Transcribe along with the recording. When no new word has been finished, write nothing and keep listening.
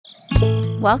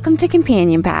Welcome to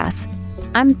Companion Pass.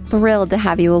 I'm thrilled to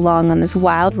have you along on this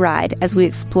wild ride as we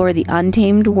explore the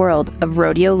untamed world of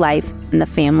rodeo life and the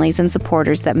families and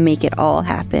supporters that make it all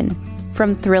happen.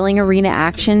 From thrilling arena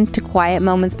action to quiet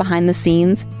moments behind the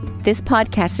scenes, this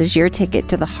podcast is your ticket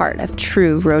to the heart of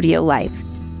true rodeo life.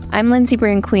 I'm Lindsay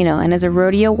Branquino, and as a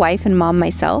rodeo wife and mom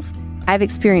myself, I've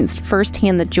experienced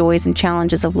firsthand the joys and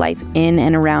challenges of life in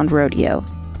and around rodeo.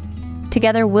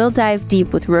 Together, we'll dive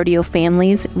deep with rodeo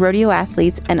families, rodeo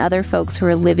athletes, and other folks who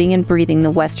are living and breathing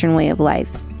the Western way of life.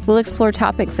 We'll explore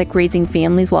topics like raising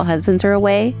families while husbands are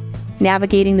away,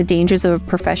 navigating the dangers of a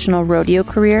professional rodeo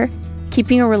career,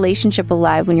 keeping a relationship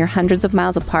alive when you're hundreds of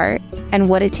miles apart, and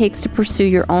what it takes to pursue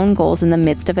your own goals in the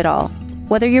midst of it all.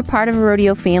 Whether you're part of a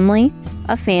rodeo family,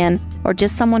 a fan, or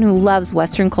just someone who loves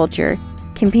Western culture,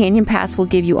 Companion Pass will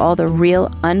give you all the real,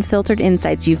 unfiltered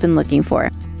insights you've been looking for.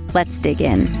 Let's dig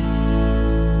in.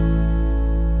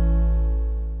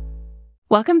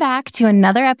 Welcome back to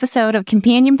another episode of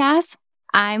Companion Pass.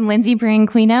 I'm Lindsay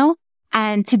Branquino,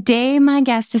 and today my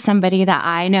guest is somebody that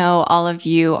I know all of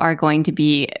you are going to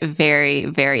be very,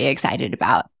 very excited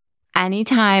about.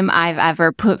 Anytime I've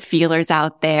ever put feelers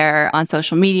out there on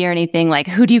social media or anything, like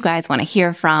who do you guys want to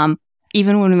hear from?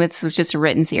 Even when this was just a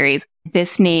written series,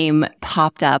 this name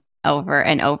popped up over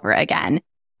and over again.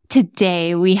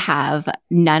 Today we have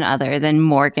none other than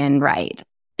Morgan Wright.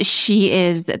 She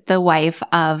is the wife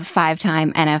of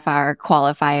five-time NFR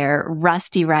qualifier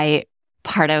Rusty Wright,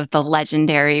 part of the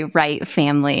legendary Wright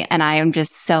family. And I am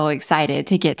just so excited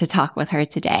to get to talk with her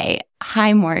today.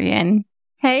 Hi, Morgan.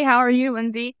 Hey, how are you,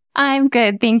 Lindsay? I'm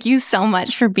good. Thank you so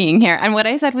much for being here. And what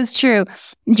I said was true.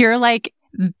 You're like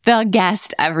the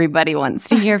guest everybody wants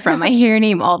to hear from. I hear your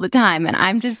name all the time. And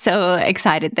I'm just so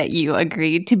excited that you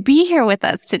agreed to be here with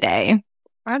us today.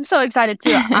 I'm so excited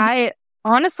too. I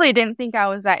honestly didn't think I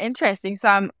was that interesting. So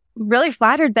I'm really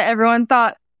flattered that everyone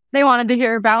thought they wanted to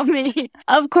hear about me.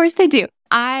 Of course they do.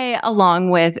 I, along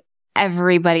with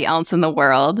everybody else in the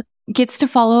world, gets to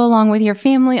follow along with your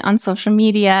family on social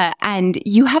media. And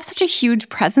you have such a huge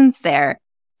presence there.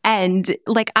 And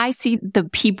like, I see the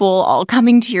people all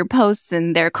coming to your posts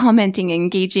and they're commenting,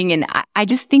 engaging. And I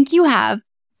just think you have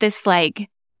this like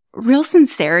real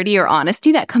sincerity or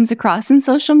honesty that comes across in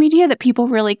social media that people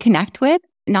really connect with.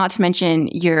 Not to mention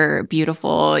you're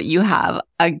beautiful. You have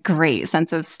a great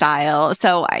sense of style.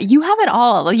 So you have it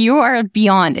all. You are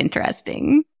beyond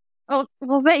interesting. Oh,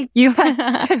 well, thank you.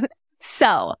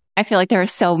 So I feel like there are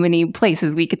so many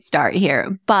places we could start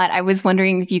here, but I was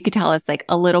wondering if you could tell us like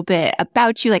a little bit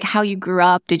about you, like how you grew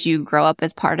up. Did you grow up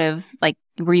as part of like,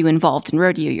 were you involved in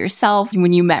rodeo yourself?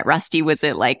 When you met Rusty, was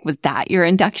that your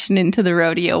induction into the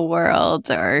rodeo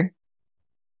world or?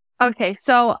 Okay,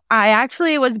 so I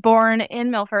actually was born in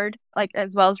Milford, like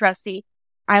as well as Rusty.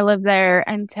 I lived there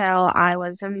until I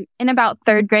was in about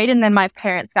third grade, and then my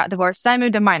parents got divorced. So I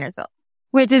moved to Minersville,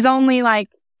 which is only like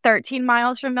 13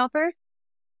 miles from Milford.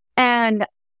 And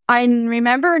I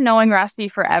remember knowing Rusty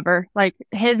forever. Like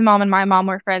his mom and my mom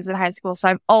were friends in high school, so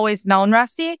I've always known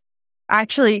Rusty.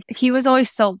 Actually, he was always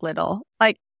so little.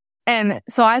 And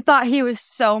so I thought he was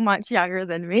so much younger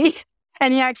than me.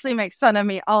 And he actually makes fun of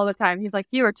me all the time. He's like,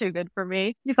 you were too good for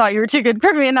me. You thought you were too good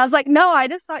for me. And I was like, no, I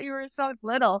just thought you were so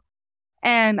little.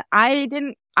 And I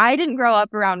didn't grow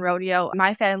up around rodeo.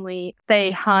 My family,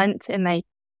 they hunt and they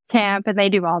camp and they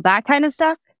do all that kind of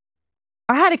stuff.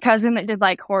 I had a cousin that did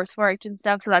like horse work and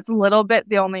stuff. So that's a little bit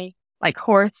the only like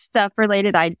horse stuff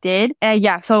related I did. And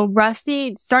yeah, so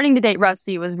Rusty, starting to date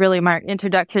Rusty was really my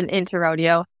introduction into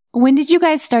rodeo. When did you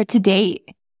guys start to date?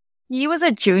 He was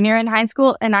a junior in high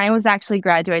school and I was actually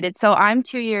graduated. So I'm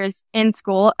 2 years in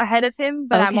school ahead of him,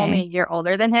 but I'm only a year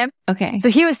older than him. Okay. So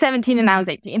he was 17 and I was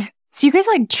 18. So you guys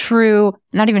are like true,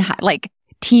 not even like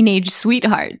teenage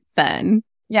sweetheart then.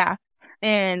 Yeah.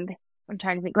 And I'm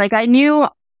trying to think, like I knew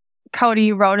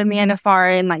Cody rode in the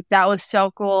NFR and like that was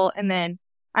so cool. And then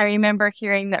I remember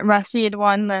hearing that Rusty had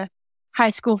won the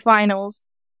high school finals,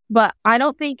 but I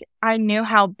don't think I knew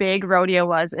how big rodeo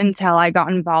was until I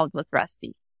got involved with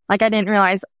Rusty. Like I didn't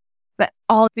realize that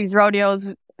all of these rodeos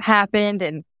happened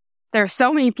and there are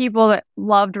so many people that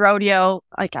loved rodeo.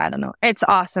 Like, I don't know. It's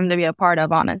awesome to be a part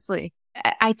of, honestly.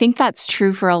 I think that's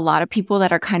true for a lot of people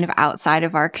that are kind of outside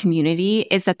of our community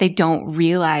is that they don't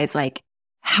realize like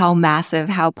how massive,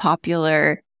 how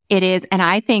popular it is. And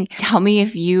I think, tell me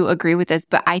if you agree with this,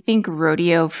 but I think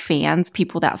rodeo fans,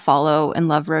 people that follow and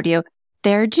love rodeo,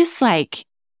 they're just like,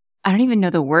 I don't even know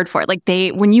the word for it. Like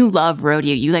when you love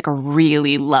rodeo, you like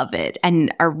really love it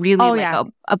and are really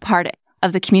a part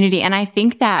of the community. And I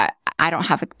think that I don't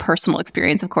have a personal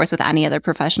experience, of course, with any other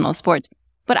professional sports,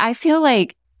 but I feel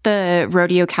like the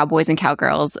rodeo cowboys and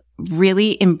cowgirls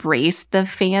really embrace the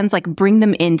fans, like bring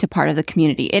them into part of the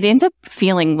community. It ends up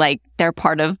feeling like they're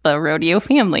part of the rodeo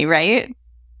family, right?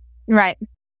 Right.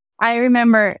 I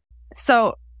remember,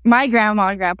 so my grandma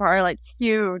and grandpa are like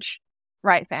huge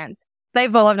Wright fans.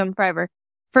 They've loved them forever.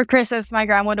 For Christmas, my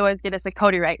grandma would always get us a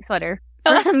Cody Wright sweater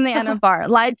from the end of bar.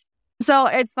 Like, so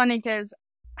it's funny because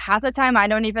half the time I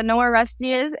don't even know where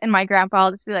Rusty is, and my grandpa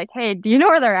will just be like, "Hey, do you know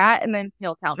where they're at?" And then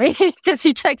he'll tell me because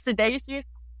he checks the day sheet.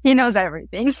 He knows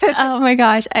everything. Oh my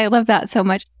gosh, I love that so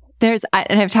much. And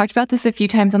I've talked about this a few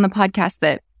times on the podcast,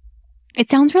 that it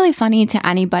sounds really funny to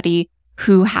anybody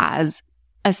who has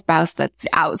a spouse that's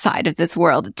outside of this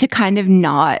world to kind of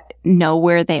not know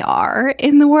where they are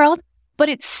in the world. But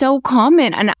it's so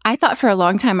common. And I thought for a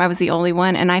long time I was the only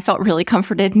one. And I felt really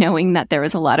comforted knowing that there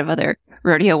was a lot of other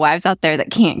rodeo wives out there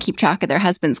that can't keep track of their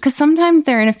husbands. Because sometimes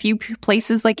they're in a few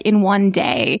places like in one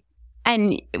day.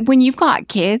 And when you've got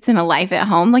kids and a life at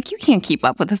home, like you can't keep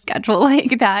up with a schedule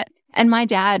like that. And my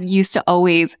dad used to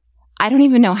always, I don't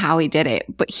even know how he did it,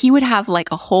 but he would have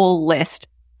like a whole list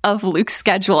of Luke's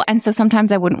schedule. And so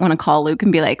sometimes I wouldn't want to call Luke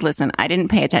and be like, "Listen, I didn't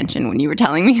pay attention when you were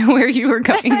telling me where you were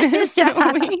going this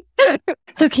week.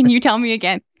 So can you tell me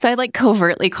again?" So I like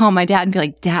covertly call my dad and be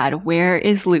like, "Dad, where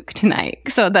is Luke tonight?"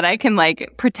 So that I can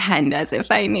like pretend as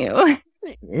if I knew.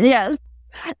 Yes.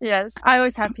 Yes. I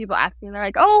always have people ask me, they're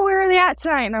like, "Oh, where are they at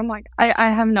tonight?" And I'm like,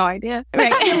 I have no idea.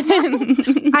 Like,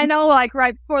 I know like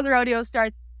right before the rodeo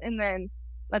starts, and then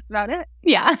that's about it.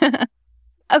 Yeah.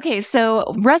 Okay,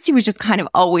 so Rusty was just kind of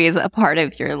always a part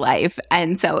of your life.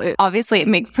 And so obviously it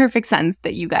makes perfect sense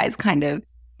that you guys kind of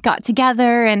got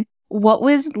together. And what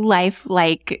was life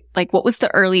like? Like, what was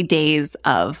the early days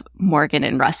of Morgan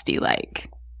and Rusty like?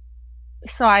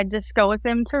 So I'd just go with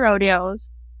them to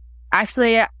rodeos.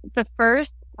 Actually,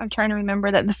 I'm trying to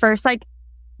remember that the first like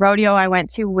rodeo I went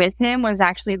to with him was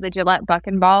actually the Gillette Buck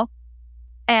and Ball.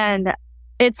 And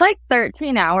it's like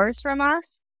 13 hours from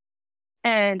us.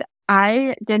 And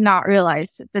I did not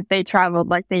realize that they traveled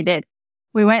like they did.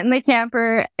 We went in the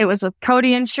camper. It was with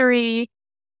Cody and Cherie,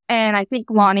 and I think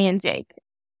Lonnie and Jake.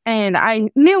 And I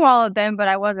knew all of them, but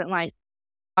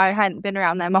I hadn't been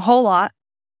around them a whole lot.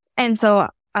 And so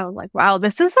I was like, wow,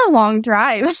 this is a long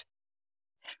drive.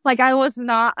 Like I was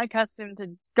not accustomed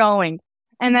to going.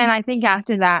 And then I think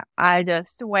after that, I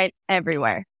just went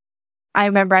everywhere. I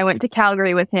remember I went to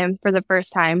Calgary with him for the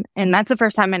first time, and that's the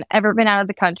first time I'd ever been out of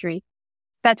the country.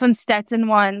 That's when Stetson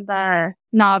won the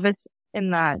novice in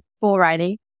the bull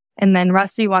riding, and then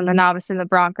Rusty won the novice in the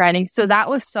bronc riding. So that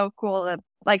was so cool to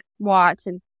like watch.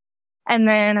 And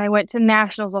then I went to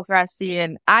nationals with Rusty,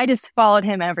 and I just followed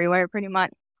him everywhere pretty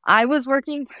much. I was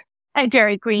working at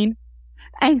Dairy Queen,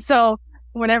 and so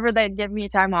whenever they'd give me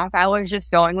time off, I was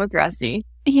just going with Rusty.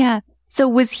 Yeah. So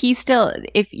was he still,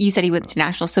 if you said he went to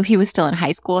nationals, so he was still in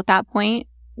high school at that point?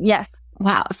 Yes.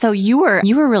 Wow. So you were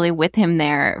really with him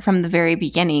there from the very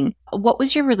beginning. What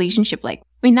was your relationship like? I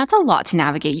mean, that's a lot to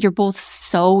navigate. You're both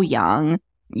so young.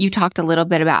 You talked a little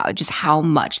bit about just how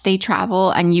much they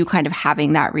travel, and you kind of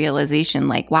having that realization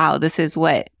like, wow, this is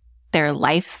what their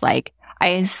life's like. I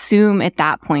assume at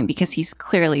that point, because he's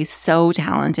clearly so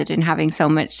talented and having so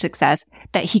much success,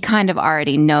 that he kind of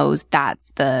already knows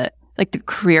that's the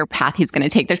career path he's going to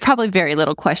take. There's probably very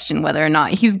little question whether or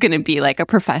not he's going to be like a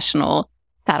professional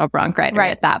saddle bronc rider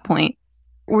right at that point.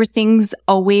 Were things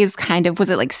always kind of, was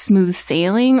it like smooth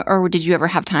sailing, or did you ever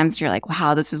have times where you're like,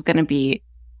 wow, this is going to be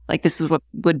like, this is what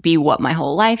would be what my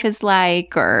whole life is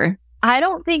like? Or I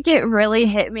don't think it really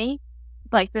hit me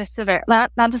like the severity,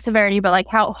 not the severity, but like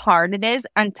how hard it is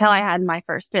until I had my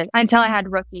first kid, until I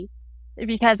had Rookie,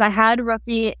 because I had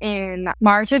Rookie in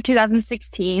March of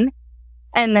 2016.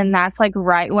 And then that's like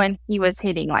right when he was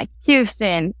hitting like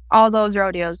Houston, all those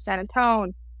rodeos, San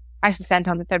Antonio. Actually, San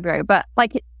Antonio in February, but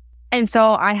like, and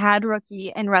so I had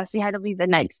Rookie, and Rusty had to leave the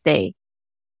next day.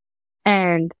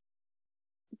 And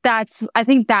I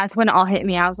think that's when it all hit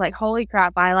me. I was like, holy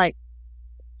crap,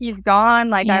 he's gone.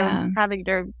 Like I'm having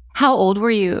to. How old were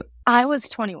you? I was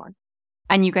 21.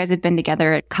 And you guys had been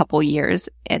together a couple years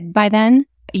by then.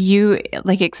 You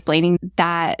like explaining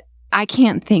that, I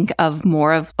can't think of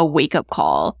more of a wake up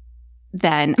call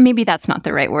than, maybe that's not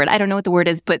the right word. I don't know what the word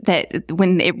is, but that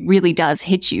when it really does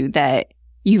hit you that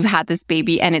you've had this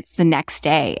baby and it's the next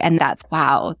day, and that's,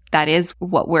 wow, that is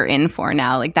what we're in for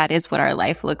now. Like that is what our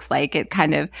life looks like. It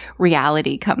kind of,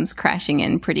 reality comes crashing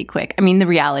in pretty quick. I mean, the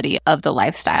reality of the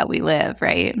lifestyle we live,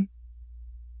 right?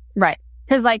 Right.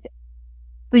 Because like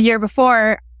the year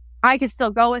before, I could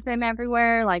still go with him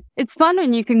everywhere. Like it's fun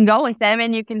when you can go with them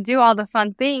and you can do all the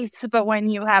fun things, but when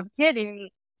you have a kid,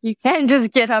 you can't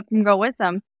just get up and go with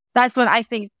them. That's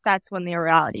when the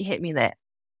reality hit me that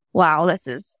wow,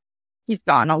 he's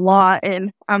gone a lot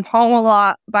and I'm home a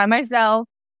lot by myself.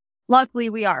 Luckily,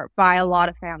 we are by a lot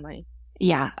of family.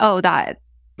 Yeah. Oh, that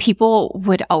people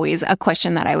would always, a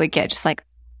question that I would get just like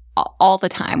all the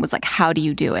time was like, how do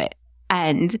you do it?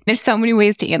 And there's so many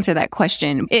ways to answer that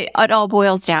question. It all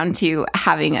boils down to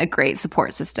having a great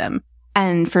support system.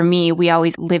 And for me, we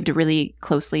always lived really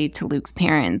closely to Luke's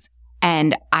parents.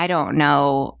 And I don't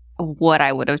know what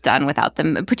I would have done without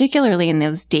them, particularly in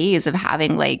those days of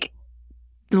having like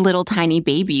little tiny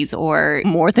babies or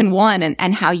more than one,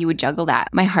 and how you would juggle that.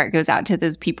 My heart goes out to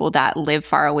those people that live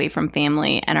far away from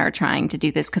family and are trying to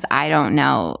do this, because I don't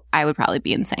know. I would probably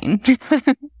be insane.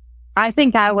 I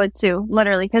think I would too,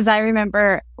 literally, because I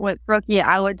remember with Rookie,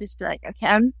 I would just be like,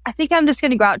 okay, I think I'm just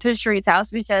going to go out to Sharice's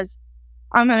house because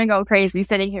I'm going to go crazy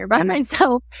sitting here by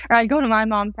myself. Or I'd go to my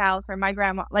mom's house or my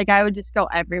grandma. Like, I would just go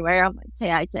everywhere. I'm like,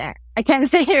 okay, I can't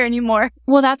stay here anymore.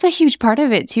 Well, that's a huge part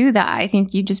of it too that I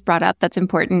think you just brought up that's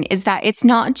important, is that it's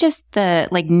not just the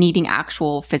like needing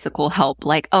actual physical help.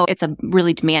 Like, oh, it's a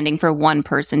really demanding for one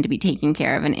person to be taking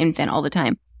care of an infant all the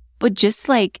time, but just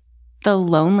like the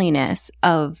loneliness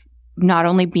of not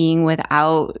only being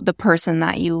without the person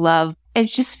that you love,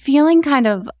 is just feeling kind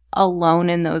of alone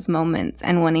in those moments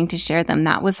and wanting to share them.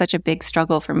 That was such a big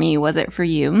struggle for me. Was it for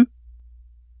you?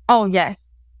 Oh, yes.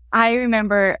 I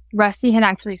remember Rusty had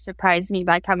actually surprised me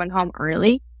by coming home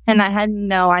early, and I had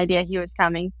no idea he was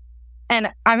coming.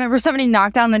 And I remember somebody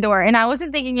knocked on the door, and I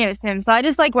wasn't thinking it was him. So I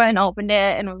just like went and opened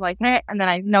it and was like, eh, and then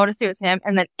I noticed it was him,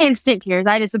 and then instant tears.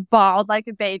 I just bawled like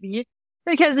a baby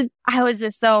because I was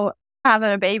just so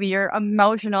having a baby. You're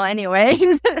emotional anyway.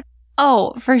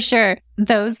 Oh, for sure.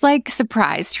 Those like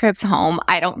surprise trips home,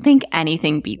 I don't think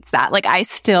anything beats that. Like I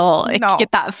still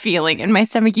get that feeling in my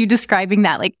stomach. You describing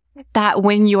that, like that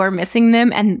when you're missing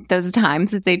them and those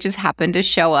times that they just happen to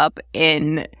show up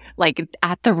in like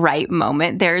at the right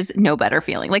moment, there's no better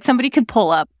feeling. Like somebody could pull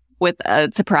up with a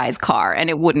surprise car and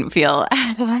it wouldn't feel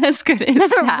as good as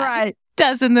that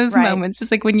does in those moments,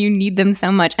 just like when you need them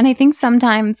so much. And I think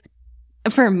sometimes,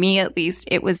 for me at least,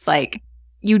 it was like,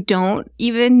 you don't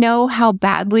even know how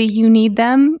badly you need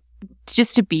them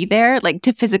just to be there, like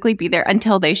to physically be there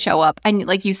until they show up. And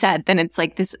like you said, then it's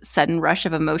like this sudden rush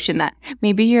of emotion that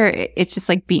maybe it's just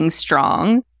like being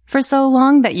strong for so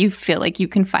long that you feel like you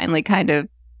can finally kind of,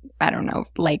 I don't know,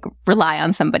 like rely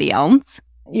on somebody else.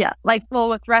 Yeah. Like, well,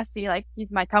 with Rusty, like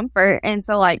he's my comfort. And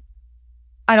so like,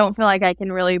 I don't feel like I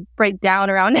can really break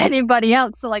down around anybody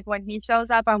else. So like when he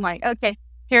shows up, I'm like, okay,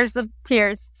 here's the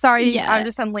tears. Sorry, I'm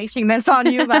just unleashing this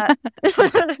on you, but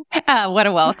what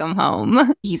a welcome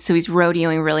home. He's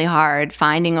rodeoing really hard,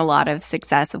 finding a lot of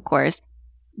success, of course.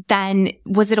 Then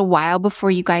was it a while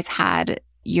before you guys had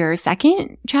your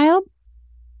second child?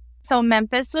 So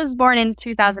Memphis was born in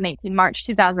 2018, March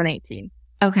 2018.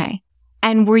 Okay.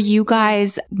 And were you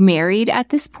guys married at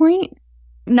this point?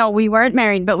 No, we weren't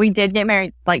married, but we did get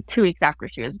married like 2 weeks after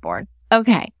she was born.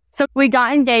 Okay. So we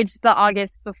got engaged the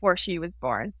August before she was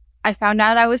born. I found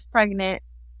out I was pregnant.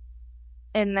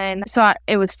 And then,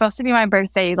 it was supposed to be my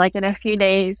birthday, like in a few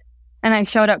days. And I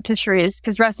showed up to Sharice's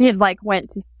because Rusty had like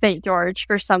went to St. George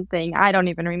for something. I don't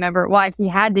even remember why he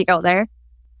had to go there.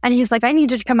 And he was like, I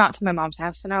need you to come out to my mom's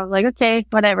house. And I was like, okay,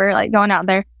 whatever, like going out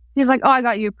there. He was like, oh, I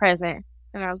got you a present.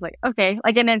 And I was like, okay,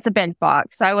 like, and it's a bench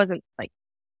box. So I wasn't like,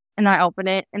 and I open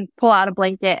it and pull out a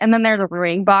blanket. And then there's a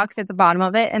ring box at the bottom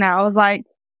of it. And I was like,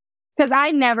 because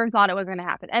I never thought it was going to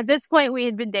happen. At this point, we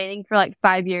had been dating for like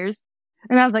 5 years.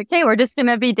 And I was like, hey, we're just going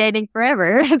to be dating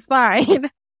forever. It's fine.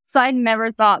 So I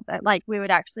never thought that like we would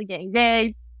actually get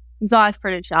engaged. And so I was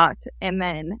pretty shocked. And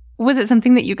then, was it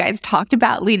something that you guys talked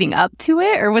about leading up to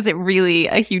it? Or was it really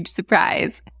a huge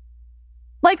surprise?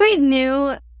 Like we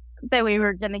knew that we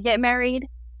were going to get married.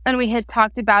 And we had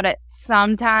talked about it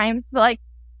sometimes. But like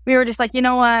we were just like, you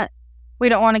know what? We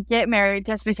don't want to get married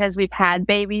just because we've had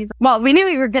babies. Well, we knew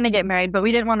we were going to get married, but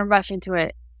we didn't want to rush into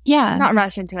it. Yeah. Not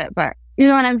rush into it, but you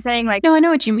know what I'm saying? Like, no, I know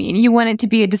what you mean. You want it to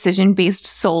be a decision based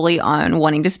solely on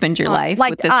wanting to spend your life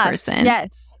like with this person.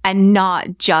 Yes. And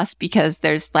not just because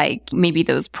there's like maybe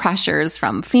those pressures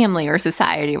from family or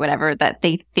society or whatever that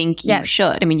they think you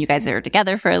should. I mean, you guys are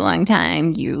together for a long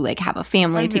time. You like have a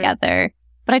family together.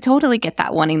 But I totally get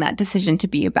that, wanting that decision to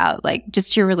be about like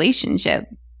just your relationship.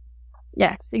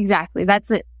 Yes, exactly.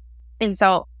 That's it. And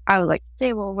so I was like,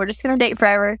 okay, well, we're just going to date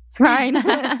forever. It's fine.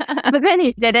 But then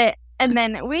he did it. And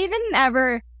then we didn't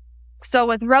ever. So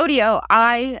with rodeo,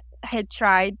 I had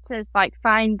tried to like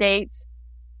find dates.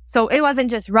 So it wasn't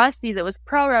just Rusty that was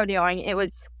pro rodeoing. It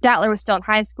was Statler was still in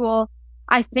high school.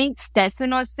 I think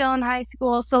Stetson was still in high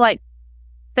school. So like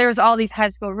there was all these high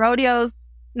school rodeos.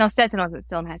 No, Stetson wasn't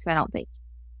still in high school, I don't think.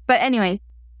 But anyway,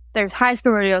 there's high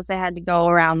school rodeos. They had to go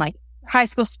around like high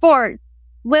school sport.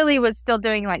 Lily was still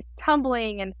doing like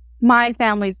tumbling, and my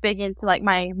family's big into like,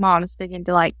 my mom's big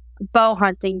into like bow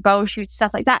hunting, bow shoots,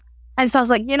 stuff like that. And so I was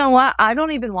like, you know what? I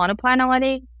don't even want to plan a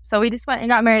wedding. So we just went and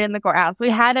got married in the courthouse. We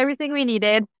had everything we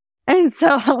needed. And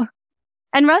so,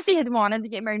 and Rusty had wanted to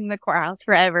get married in the courthouse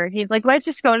forever. He's like, let's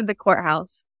just go to the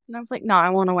courthouse. And I was like, no, I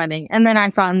want a wedding. And then I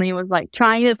finally was like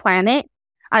trying to plan it.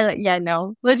 I was like, yeah,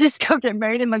 no, let's just go get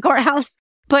married in the courthouse.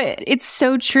 But it's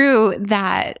so true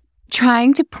that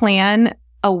trying to plan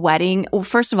a wedding, well,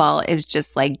 first of all, is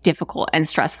just like difficult and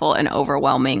stressful and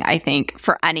overwhelming, I think,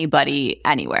 for anybody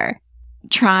anywhere.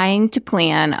 Trying to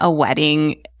plan a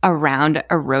wedding around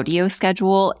a rodeo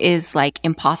schedule is like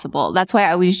impossible. That's why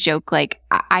I always joke, like,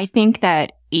 I think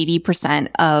that 80%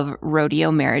 of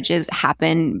rodeo marriages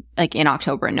happen like in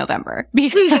October and November,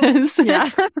 because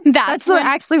that's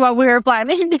actually what we were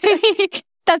planning.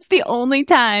 That's the only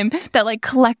time that like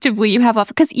collectively you have off.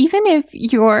 Because even if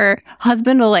your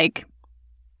husband will like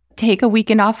take a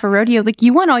weekend off for rodeo, like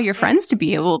you want all your friends to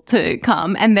be able to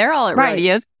come, and they're all at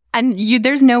rodeos. And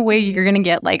there's no way you're going to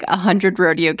get like 100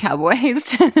 rodeo cowboys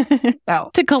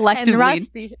to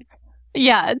collectively,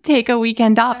 take a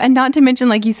weekend off. And not to mention,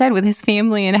 like you said, with his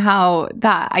family and how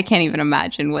that, I can't even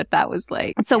imagine what that was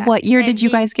like. So what year did you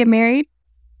guys get married?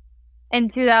 In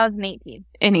 2018.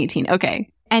 In 18. Okay.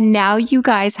 And now you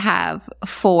guys have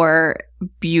 4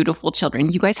 beautiful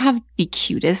children. You guys have the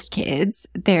cutest kids.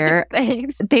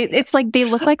 It's like they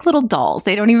look like little dolls.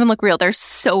 They don't even look real. They're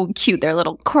so cute. They're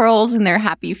little curls and their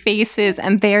happy faces,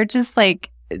 and they're just like,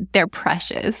 they're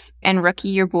precious. And Rookie,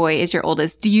 your boy, is your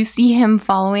oldest. Do you see him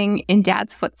following in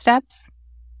Dad's footsteps?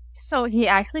 So he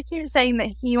actually keeps saying that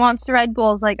he wants to ride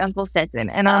bulls like Uncle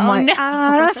Stetson. And I'm no.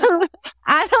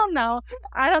 I don't know.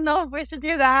 I don't know if we should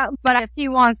do that. But if he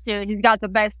wants to, he's got the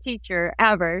best teacher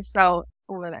ever. So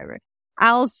whatever.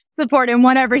 I'll support him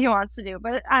whatever he wants to do.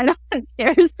 But I know it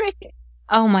scares me.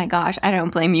 Oh my gosh. I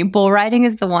don't blame you. Bull riding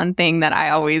is the one thing that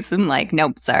I always am like,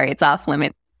 nope, sorry, it's off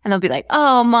limits. And they'll be like,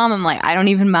 oh, Mom. I'm like, I don't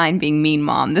even mind being mean,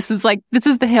 Mom. This is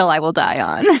the hill I will die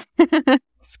on.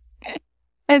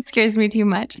 It scares me too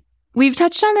much. We've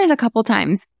touched on it a couple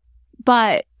times,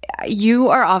 but you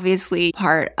are obviously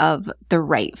part of the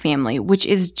Wright family, which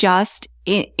is just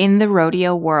in the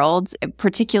rodeo world,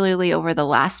 particularly over the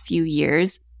last few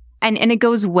years. And it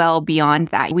goes well beyond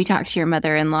that. We talked to your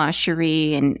mother-in-law,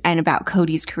 Cherie, and about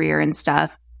Cody's career and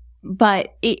stuff.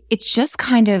 But it's just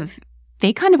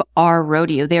they kind of are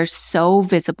rodeo. They're so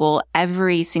visible.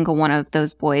 Every single one of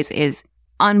those boys is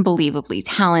unbelievably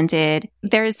talented.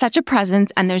 There is such a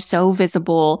presence, and they're so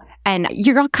visible. And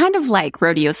you're kind of like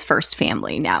rodeo's first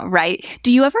family now, right?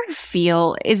 Do you ever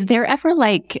feel, is there ever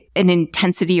like an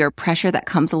intensity or pressure that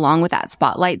comes along with that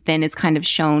spotlight then is kind of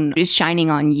is shining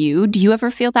on you? Do you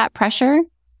ever feel that pressure?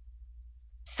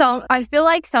 So I feel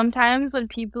like sometimes when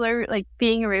people are like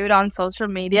being rude on social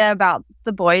media about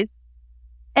the boys,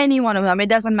 any one of them, it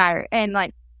doesn't matter. And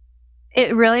like,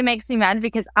 it really makes me mad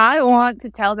because I want to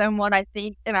tell them what I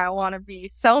think and I want to be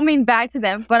so mean back to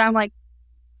them. But I'm like,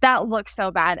 that looks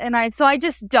so bad. And I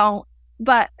just don't.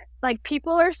 But like,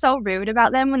 people are so rude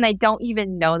about them when they don't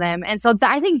even know them. And so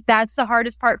I think that's the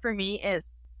hardest part for me,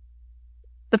 is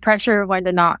the pressure of when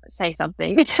to not say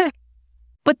something.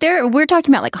 But we're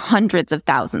talking about like hundreds of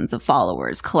thousands of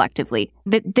followers collectively.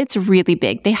 That's really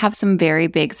big. They have some very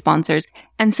big sponsors.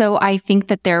 And so I think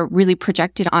that they're really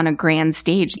projected on a grand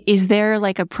stage. Is there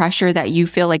like a pressure that you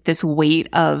feel like this weight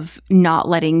of not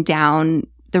letting down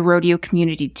the rodeo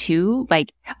community too?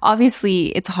 Like, obviously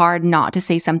it's hard not to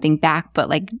say something back, but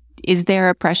like, is there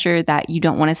a pressure that you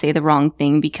don't want to say the wrong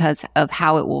thing because of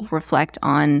how it will reflect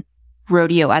on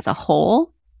rodeo as a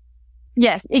whole?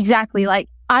 Yes, exactly. Like,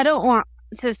 I don't want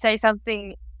to say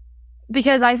something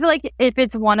because I feel like if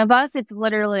it's one of us, it's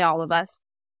literally all of us.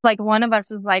 Like, one of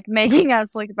us is like making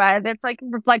us look bad. It's like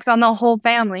reflects on the whole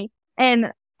family.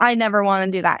 And I never want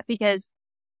to do that because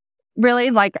really,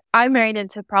 like, I married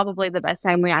into probably the best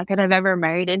family I could have ever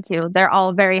married into. They're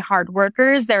all very hard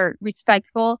workers. They're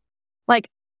respectful. Like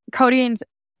Cody and,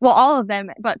 well, all of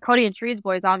them, but Cody and Cherie's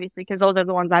boys, obviously, because those are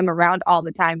the ones I'm around all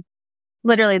the time.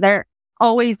 Literally, they're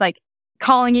always like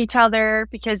calling each other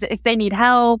because if they need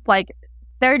help, like,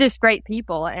 they're just great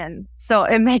people. And so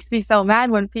it makes me so mad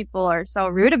when people are so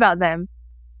rude about them.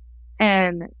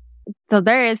 And so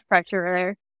there is pressure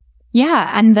there. Yeah.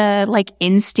 And the like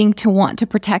instinct to want to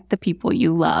protect the people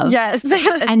you love. Yes.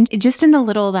 And just in the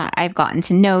little that I've gotten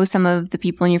to know some of the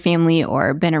people in your family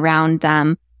or been around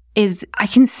them, is I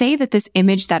can say that this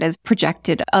image that is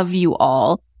projected of you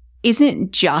all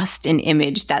isn't just an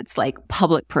image that's like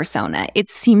public persona. It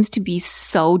seems to be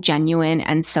so genuine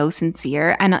and so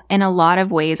sincere. And in a lot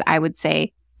of ways, I would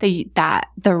say that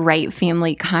the Wright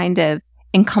family kind of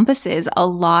encompasses a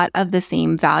lot of the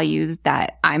same values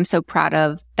that I'm so proud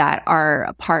of that are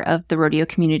a part of the rodeo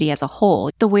community as a whole.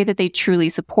 The way that they truly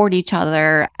support each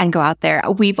other and go out there.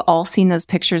 We've all seen those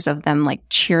pictures of them like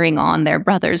cheering on their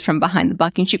brothers from behind the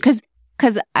bucking chute.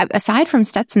 Because aside from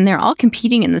Stetson, they're all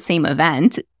competing in the same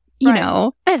event, you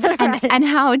know, and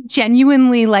how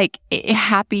genuinely like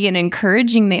happy and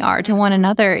encouraging they are to one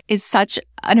another is such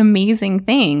an amazing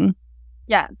thing.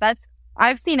 Yeah,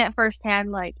 I've seen it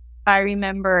firsthand. Like, I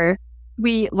remember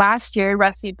last year,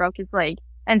 Rusty broke his leg.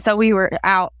 And so we were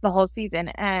out the whole season.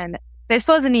 And this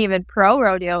wasn't even pro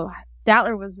rodeo.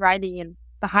 Statler was riding in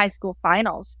the high school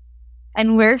finals.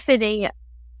 And we're sitting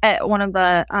at one of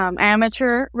the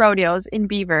amateur rodeos in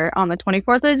Beaver on the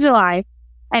 24th of July.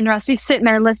 And Rusty's sitting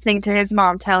there listening to his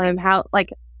mom tell him how,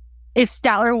 like, if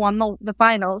Statler won the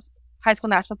finals, high school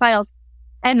national finals.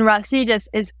 And Rusty just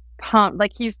is pumped.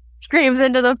 Like, he screams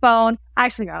into the phone. I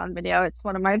actually got on video. It's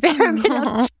one of my favorite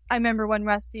videos. I remember when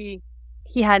Rusty,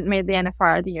 he hadn't made the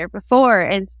NFR the year before,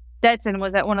 and Stetson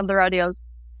was at one of the rodeos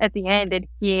at the end, and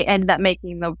he ended up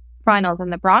making the finals in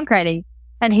the bronc riding,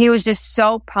 and he was just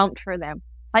so pumped for them.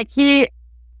 Like,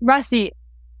 Rusty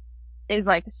is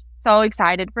like so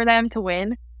excited for them to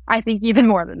win. I think even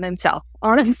more than himself,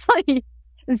 honestly.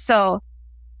 And so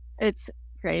it's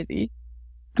crazy.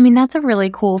 I mean, that's a really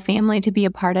cool family to be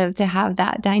a part of, to have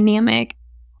that dynamic,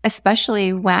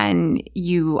 especially when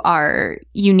you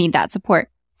need that support.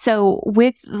 So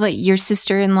with like your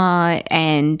sister-in-law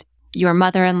and your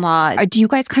mother-in-law, do you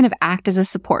guys kind of act as a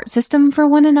support system for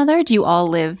one another? Do you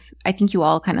all I think you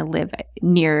all kind of live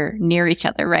near each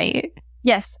other, right?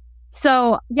 Yes.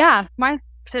 So yeah, my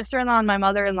sister-in-law and my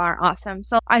mother-in-law are awesome.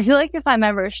 So I feel like if I'm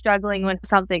ever struggling with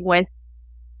something, with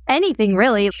anything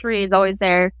really, Sheree is always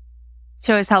there.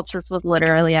 She always helps us with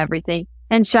literally everything.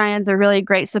 And Cheyenne's a really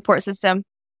great support system.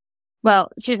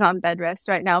 Well, she's on bed rest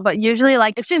right now, but usually,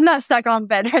 like, if she's not stuck on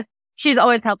bed rest, she's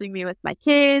always helping me with my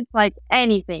kids, like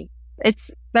anything.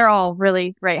 They're all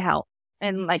really great help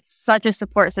and like such a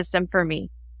support system for me.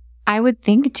 I would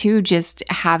think too, just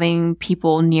having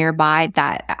people nearby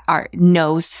that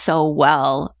know so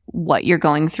well what you're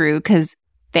going through, because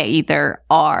they either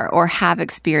are or have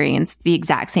experienced the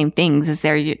exact same things, as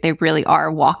they really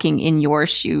are walking in your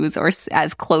shoes or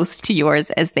as close to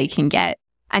yours as they can get.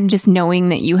 And just knowing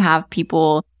that you have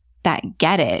people that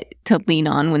get it to lean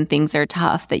on when things are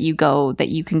tough, that you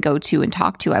can go to and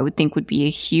talk to, I would think would be a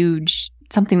huge,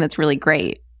 something that's really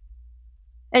great.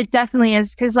 It definitely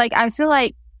is. Cause like, I feel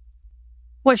like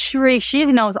what she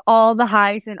knows all the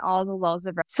highs and all the lows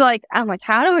of her. So like, I'm like,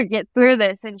 how do we get through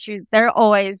this? And they're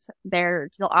always there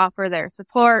to offer their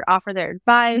support, offer their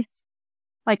advice,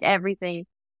 like everything.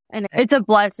 And it's a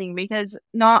blessing because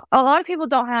not a lot of people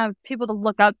don't have people to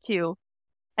look up to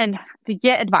and to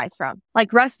get advice from.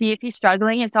 Like Rusty, if he's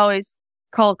struggling, it's always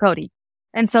call Cody.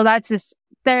 And so that's just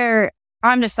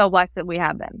I'm just so blessed that we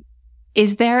have them.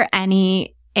 Is there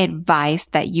any advice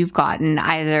that you've gotten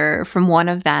either from one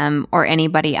of them or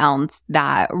anybody else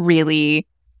that really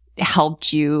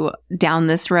helped you down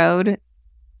this road?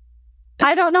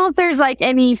 I don't know if there's like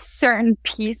any certain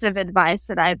piece of advice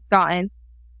that I've gotten.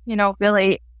 You know,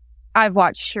 really, I've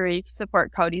watched Sheree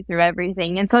support Cody through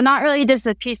everything. And so not really just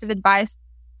a piece of advice,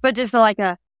 but just like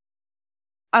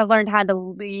I learned how to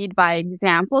lead by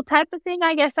example type of thing,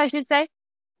 I guess I should say.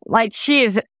 Like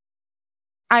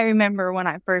I remember when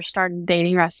I first started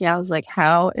dating Rusty, I was like,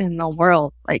 how in the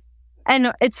world? Like,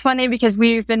 and it's funny because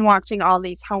we've been watching all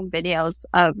these home videos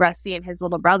of Rusty and his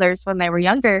little brothers when they were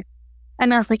younger.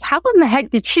 And I was like, how in the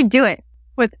heck did she do it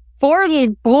with 40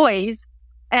 boys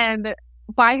and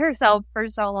by herself for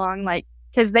so long? Like,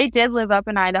 cause they did live up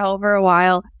in Idaho for a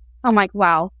while. I'm like,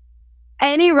 wow,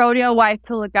 any rodeo wife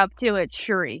to look up to, it's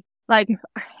Sheree. Like,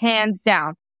 hands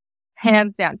down.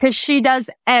 Cause she does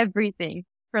everything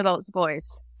for those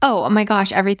boys. Oh my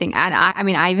gosh, everything. And I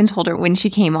mean, I even told her when she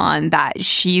came on that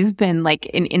she's been like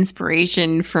an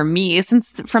inspiration for me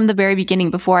from the very beginning,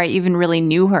 before I even really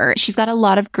knew her. She's got a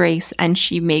lot of grace and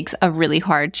she makes a really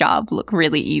hard job look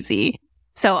really easy.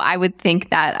 So I would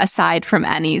think that aside from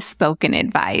any spoken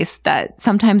advice, that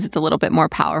sometimes it's a little bit more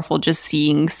powerful just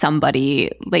seeing somebody,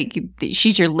 like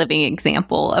she's your living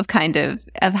example of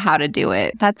of how to do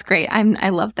it. That's great. I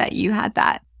love that you had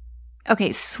that.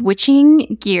 Okay,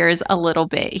 switching gears a little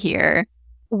bit here.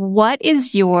 What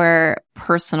is your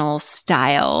personal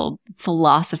style,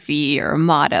 philosophy, or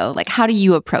motto? Like, how do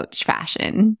you approach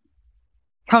fashion?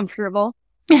 Comfortable.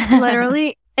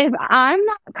 Literally, if I'm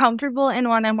not comfortable in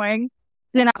what I'm wearing,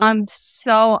 then I'm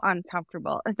so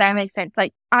uncomfortable, if that makes sense.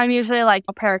 Like, I'm usually like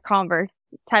a pair of Converse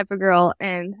type of girl,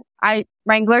 and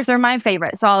Wranglers are my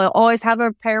favorite. So I'll always have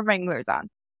a pair of Wranglers on.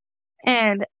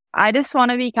 And I just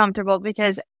want to be comfortable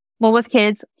because, well, with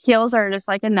kids, heels are just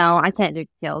like a no, I can't do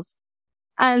heels.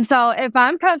 And so if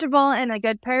I'm comfortable in a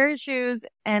good pair of shoes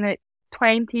and a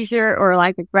plain t-shirt or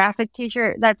like a graphic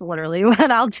t-shirt, that's literally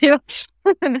what I'll do.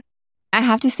 I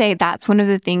have to say that's one of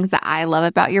the things that I love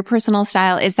about your personal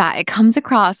style is that it comes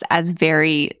across as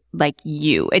very like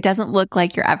you. It doesn't look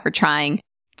like you're ever trying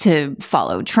to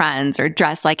follow trends or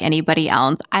dress like anybody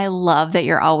else. I love that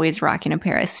you're always rocking a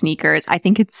pair of sneakers. I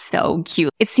think it's so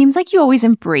cute. It seems like you always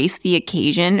embrace the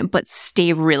occasion, but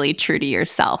stay really true to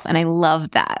yourself. And I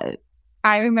love that.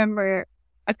 I remember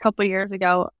a couple years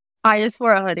ago, I just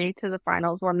wore a hoodie to the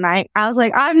finals one night. I was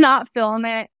like, I'm not feeling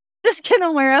it. Just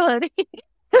gonna wear a hoodie.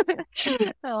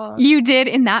 Oh. You did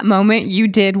in that moment, you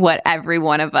did what every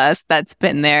one of us that's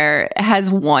been there has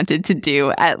wanted to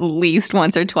do at least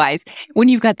once or twice. When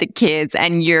you've got the kids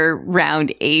and you're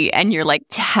round 8 and you're like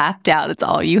tapped out, it's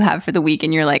all you have for the week.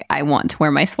 And you're like, I want to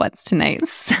wear my sweats tonight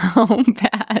so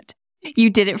bad. You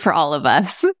did it for all of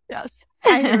us. Yes.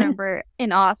 I remember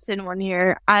in Austin one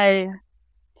year, I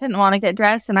didn't want to get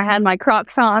dressed and I had my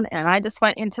Crocs on and I just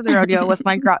went into the rodeo with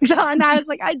my Crocs on. I was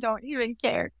like, I don't even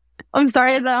care. I'm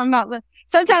sorry that I'm not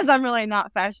sometimes I'm really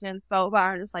not fashion inspo, but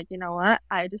I'm just like, you know what?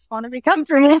 I just want to be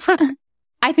comfortable.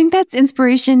 I think that's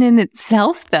inspiration in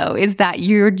itself, though, is that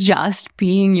you're just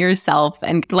being yourself.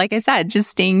 And like I said, just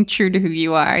staying true to who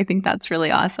you are. I think that's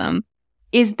really awesome.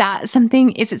 Is it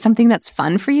something that's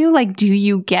fun for you? Like, do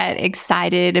you get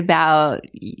excited about,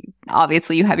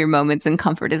 obviously you have your moments and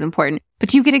comfort is important, but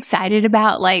do you get excited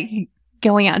about like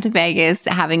going out to Vegas,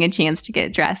 having a chance to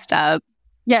get dressed up?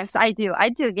 Yes, I do. I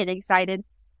do get excited.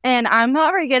 And I'm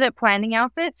not very good at planning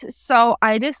outfits. So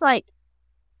I just like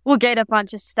will get a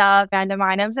bunch of stuff, random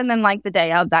items. And then like the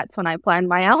day of, that's when I plan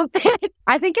my outfit.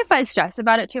 I think if I stress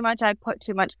about it too much, I put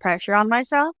too much pressure on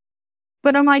myself.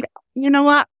 But I'm like, you know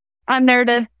what? I'm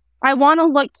there I want to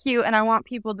look cute and I want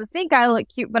people to think I look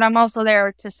cute, but I'm also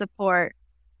there to support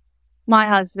my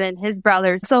husband, his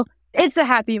brothers. So it's a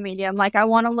happy medium. Like I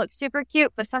want to look super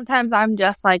cute, but sometimes I'm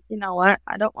just like, you know what?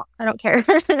 I don't care.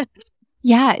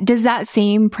 Yeah. Does that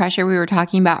same pressure we were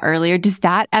talking about earlier, does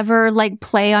that ever like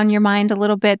play on your mind a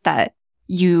little bit that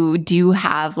you do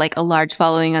have like a large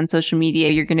following on social media?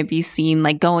 You're going to be seen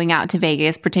like going out to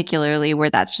Vegas, particularly where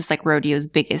that's just like rodeo's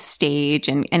biggest stage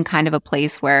and kind of a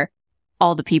place where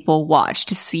all the people watch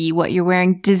to see what you're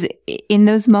wearing. In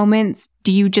those moments,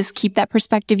 do you just keep that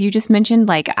perspective you just mentioned?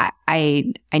 Like,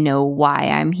 I know why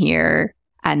I'm here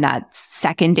and that's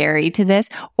secondary to this.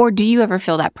 Or do you ever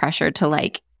feel that pressure to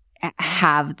like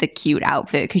have the cute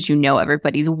outfit because you know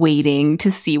everybody's waiting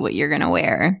to see what you're going to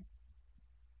wear?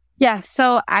 Yeah.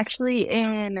 So actually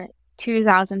in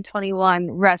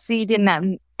 2021, Rusty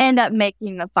didn't end up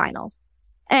making the finals.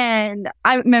 And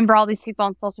I remember all these people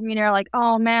on social media are like,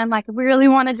 oh man, like we really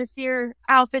wanted to see your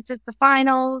outfits at the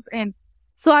finals. And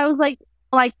so I was like,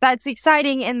 that's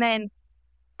exciting. And then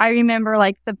I remember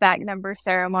like the back number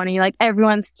ceremony, like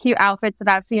everyone's cute outfits that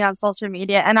I've seen on social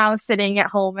media. And I was sitting at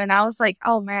home and I was like,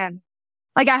 oh man,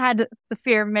 like I had the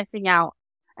fear of missing out.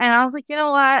 And I was like, you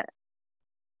know what?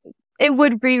 It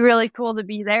would be really cool to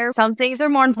be there. Some things are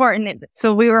more important.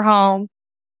 So we were home,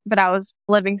 but I was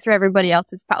living through everybody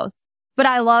else's posts. But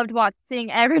I loved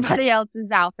seeing everybody else's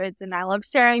outfits and I loved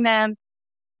sharing them.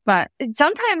 But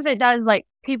sometimes it does, like,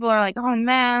 people are like, oh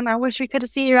man, I wish we could have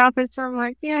seen your outfits. So I'm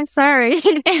like, yeah, sorry.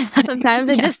 Sometimes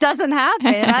it just doesn't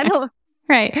happen.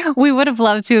 Right. We would have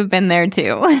loved to have been there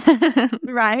too.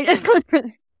 Right.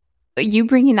 You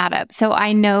bringing that up. So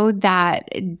I know that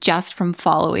just from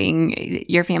following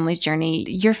your family's journey,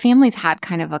 your family's had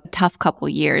kind of a tough couple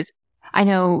years. I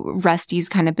know Rusty's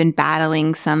kind of been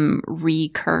battling some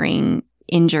recurring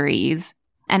injuries,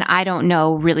 and I don't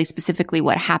know really specifically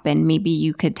what happened. Maybe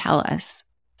you could tell us.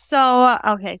 So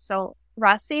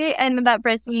Rusty ended up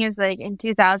breaking his leg in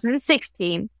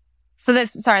 2016. So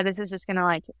this is just going to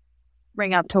like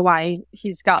bring up to why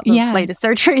he's got the latest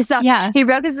surgery. So he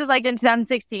broke his leg in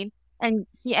 2016 and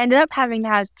he ended up having to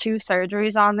have 2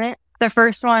 surgeries on it. The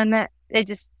first one, it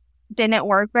just didn't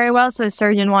work very well. So the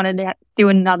surgeon wanted to do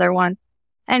another one.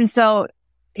 And so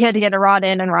he had to get a rod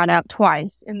in and rod out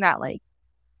twice in that leg.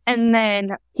 And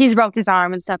then he's broke his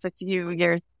arm and stuff a few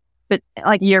years, but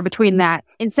like a year between that.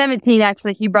 In 17,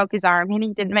 actually, he broke his arm and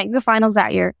he didn't make the finals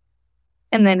that year.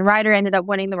 And then Ryder ended up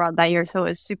winning the world that year. So it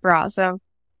was super awesome.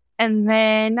 And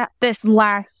then this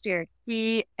last year,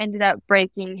 he ended up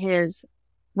breaking his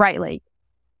right leg.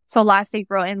 So last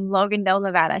April in Logandale,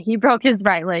 Nevada, he broke his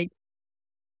right leg.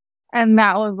 And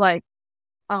that was like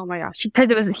Oh my gosh.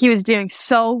 Because he was doing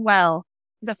so well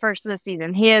the first of the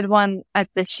season. He had won at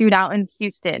the shootout in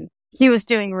Houston. He was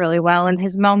doing really well and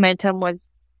his momentum was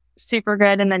super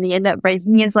good. And then he ended up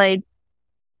breaking his leg.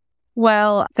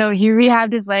 Well, so he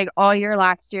rehabbed his leg all year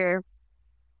last year.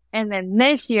 And then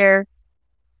this year,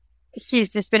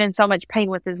 he's just been in so much pain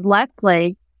with his left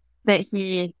leg that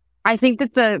I think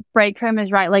that the break from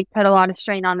his right leg put a lot of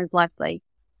strain on his left leg.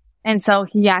 And so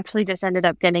he actually just ended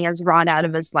up getting his rod out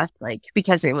of his left leg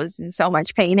because it was in so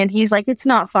much pain. And he's like, it's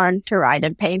not fun to ride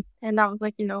in pain. And I was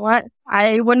like, you know what?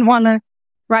 I wouldn't want to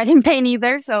ride in pain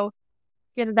either. So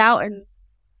get it out and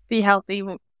be healthy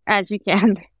as you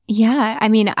can. Yeah. I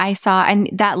mean, I saw, and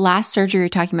that last surgery you're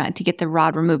talking about to get the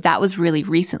rod removed, that was really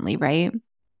recently, right?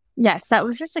 Yes, that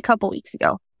was just a couple weeks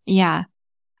ago. Yeah.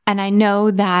 And I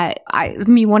know that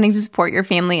me wanting to support your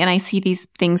family, and I see these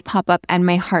things pop up and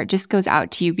my heart just goes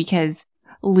out to you because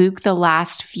Luke, the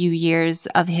last few years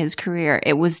of his career,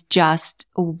 it was just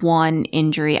one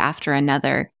injury after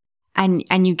another.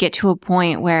 And you get to a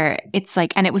point where it's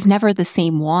like, and it was never the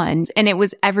same one. And it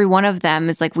was every one of them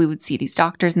is like, we would see these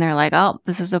doctors and they're like, oh,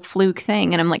 this is a fluke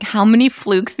thing. And I'm like, how many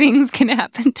fluke things can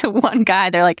happen to one guy?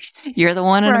 They're like, you're the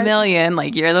one in a million.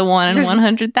 Like, you're the one in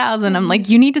 100,000. I'm like,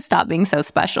 you need to stop being so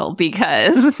special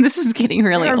because this is getting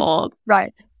really old.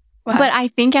 Right. Wow. But I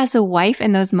think as a wife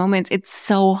in those moments, it's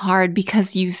so hard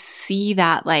because you see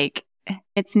that, like,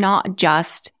 it's not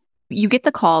just, you get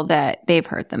the call that they've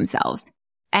hurt themselves.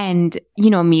 And,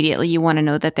 immediately you want to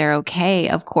know that they're okay,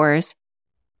 of course.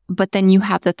 But then you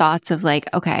have the thoughts of like,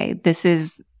 okay, this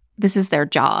is their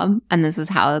job and this is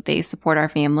how they support our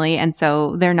family. And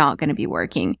so they're not going to be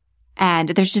working. And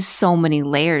there's just so many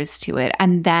layers to it.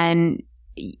 And then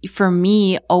for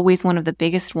me, always one of the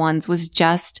biggest ones was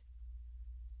just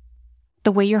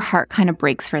the way your heart kind of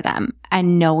breaks for them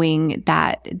and knowing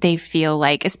that they feel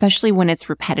like, especially when it's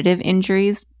repetitive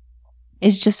injuries,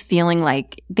 is just feeling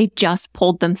like they just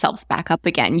pulled themselves back up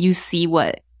again. You see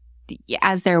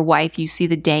as their wife, you see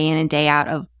the day in and day out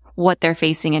of what they're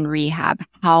facing in rehab,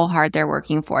 how hard they're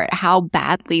working for it, how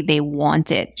badly they want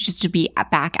it just to be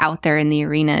back out there in the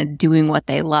arena doing what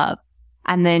they love.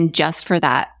 And then just for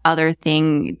that other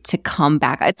thing to come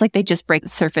back, it's like they just break the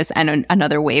surface and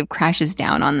another wave crashes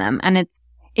down on them. And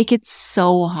it gets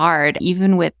so hard,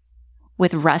 even with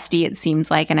Rusty, it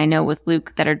seems like, and I know with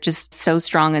Luke, that are just so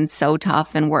strong and so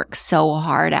tough and work so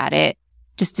hard at it,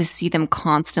 just to see them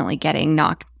constantly getting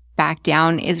knocked back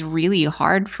down is really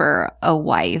hard for a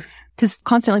wife to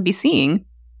constantly be seeing.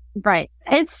 Right.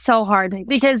 It's so hard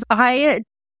because I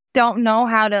don't know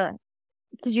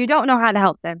because you don't know how to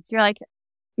help them. You're like,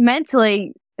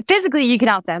 mentally, physically, you can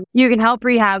help them. You can help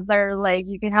rehab their leg.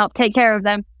 You can help take care of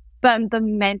them. But the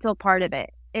mental part of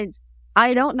it is,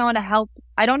 I don't know how to help.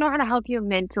 I don't know how to help you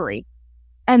mentally.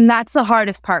 And that's the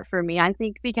hardest part for me, I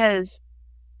think, because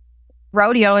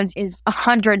rodeo is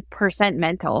 100%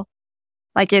 mental.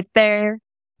 Like, if their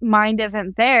mind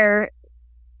isn't there,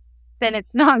 then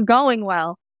it's not going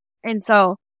well. And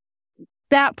so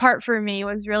that part for me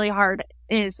was really hard.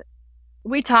 Is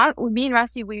me and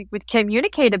Rusty, we would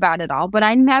communicate about it all, but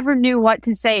I never knew what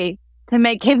to say to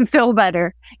make him feel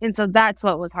better. And so that's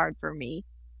what was hard for me.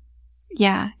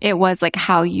 Yeah, it was like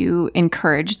how you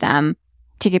encourage them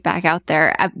to get back out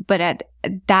there. But at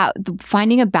that,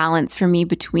 finding a balance for me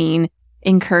between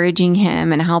encouraging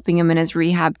him and helping him in his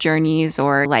rehab journeys,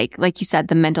 or like you said,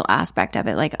 the mental aspect of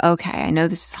it, like, okay, I know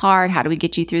this is hard. How do we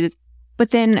get you through this?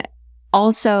 But then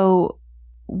also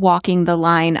walking the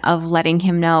line of letting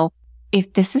him know,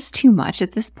 if this is too much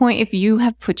at this point, if you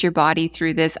have put your body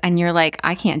through this and you're like,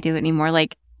 I can't do it anymore,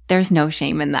 like, there's no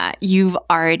shame in that. You've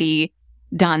already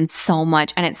done so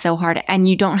much and it's so hard and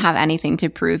you don't have anything to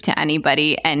prove to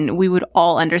anybody. And we would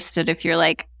all understood if you're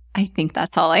like, I think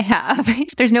that's all I have.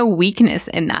 There's no weakness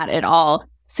in that at all.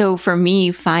 So for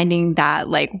me, finding that,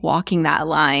 like, walking that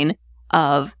line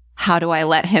of how do I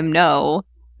let him know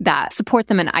that support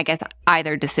them in, I guess,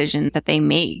 either decision that they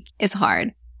make is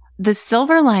hard. The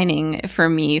silver lining for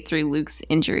me through Luke's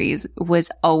injuries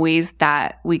was always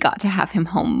that we got to have him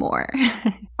home more.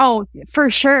 Oh, for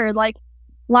sure. Like,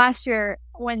 last year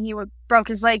when he broke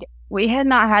his leg, we had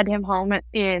not had him home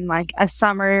in like a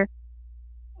summer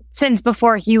since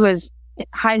before he was in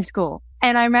high school.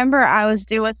 And I remember I was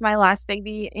due with my last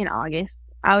baby in August.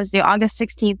 I was due August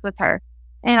 16th with her.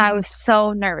 And I was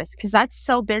so nervous because that's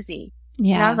so busy.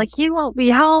 Yeah. And I was like, he won't be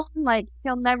home. Like,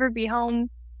 he'll never be home.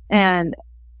 And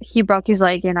he broke his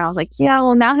leg. And I was like, yeah,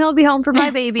 well, now he'll be home for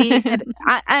my baby.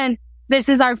 and this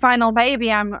is our final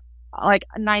baby. I'm like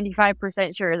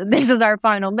 95% sure that this is our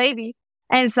final baby.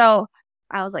 And so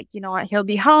I was like, you know what? He'll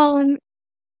be home.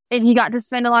 And he got to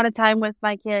spend a lot of time with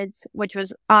my kids, which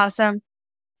was awesome.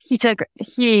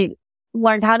 he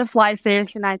learned how to fly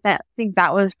fish, and I think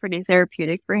that was pretty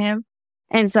therapeutic for him.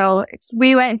 And so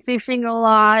we went fishing a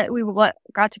lot. We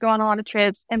got to go on a lot of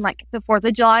trips. And like the 4th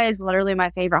of July is literally my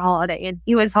favorite holiday. And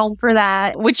he was home for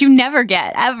that. Which you never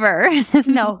get, ever.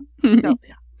 No.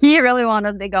 He really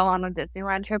wanted to go on a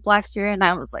Disneyland trip last year. And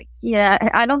I was like, yeah,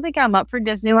 I don't think I'm up for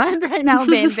Disneyland right now,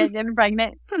 being big and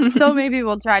pregnant. So maybe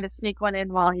we'll try to sneak one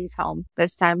in while he's home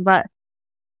this time. But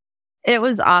it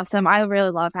was awesome. I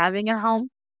really love having a home.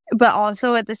 But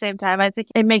also at the same time, I think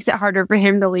it makes it harder for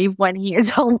him to leave when he is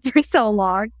home for so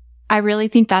long. I really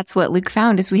think that's what Luke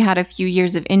found is we had a few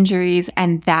years of injuries,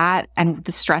 and that and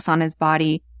the stress on his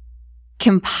body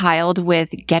compiled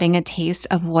with getting a taste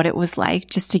of what it was like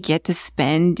just to get to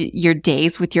spend your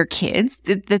days with your kids.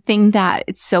 The thing that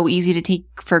it's so easy to take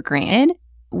for granted.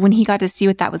 When he got to see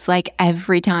what that was like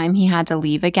every time he had to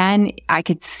leave again, I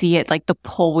could see it, like the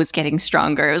pull was getting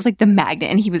stronger. It was like the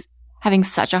magnet, and he was having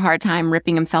such a hard time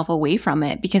ripping himself away from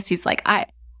it because he's like,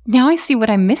 now I see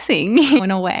what I'm missing in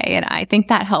a way. And I think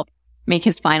that helped make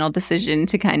his final decision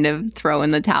to kind of throw in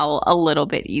the towel a little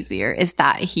bit easier, is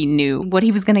that he knew what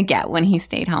he was going to get when he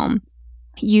stayed home.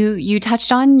 You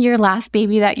touched on your last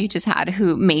baby that you just had,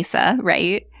 who Mesa,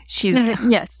 right? She's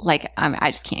yes. Like,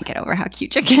 I just can't get over how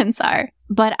cute chickens are.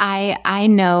 But I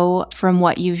know from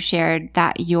what you've shared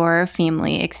that your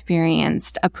family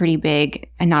experienced a very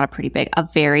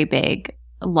big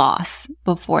loss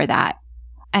before that.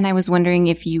 And I was wondering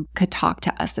if you could talk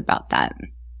to us about that.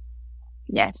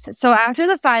 Yes. So after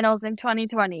the finals in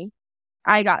 2020,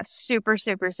 I got super,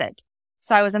 super sick.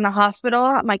 So I was in the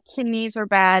hospital. My kidneys were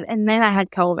bad. And then I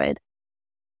had COVID.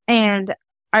 And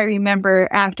I remember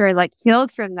after I healed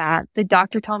from that, the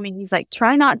doctor told me, he's like,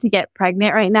 try not to get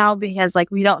pregnant right now because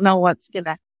we don't know what's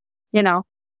gonna,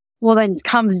 well, then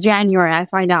comes January, I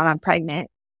find out I'm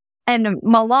pregnant. And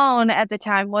Malone at the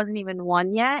time wasn't even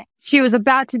 1 yet. She was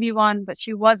about to be 1, but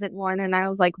she wasn't 1. And I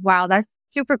was like, wow, that's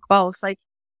super close.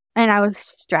 And I was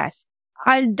stressed.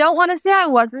 I don't want to say I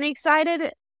wasn't excited,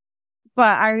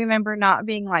 but I remember not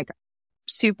being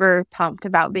super pumped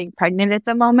about being pregnant at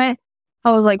the moment. I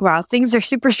was like, wow, things are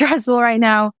super stressful right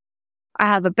now. I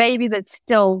have a baby that's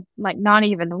still not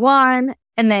even 1.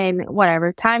 And then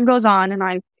whatever, time goes on and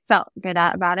I felt good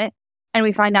about it. And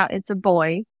we find out it's a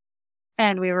boy.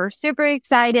 And we were super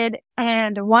excited.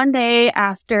 And one day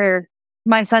after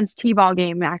my son's t-ball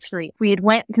game, actually, we had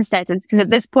went to Stetson's because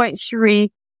at this point,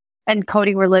 Cherie and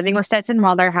Cody were living with Stetson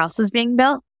while their house was being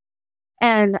built.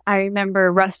 And I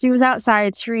remember Rusty was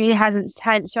outside. Cherie hadn't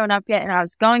shown up yet. And I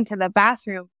was going to the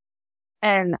bathroom.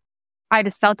 And I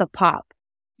just felt a pop.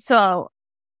 So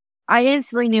I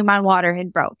instantly knew my water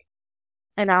had broke.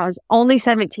 And I was only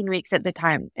 17 weeks at the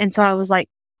time. And so I was like,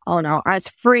 oh no, I was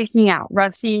freaking out.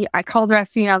 I called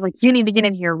Rusty and I was like, you need to get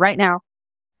in here right now.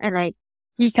 And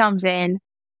he comes in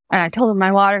and I told him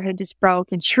my water had just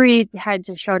broke and Shree had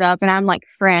just showed up and I'm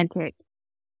frantic.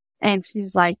 And she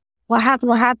was like, what happened?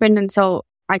 What happened? And so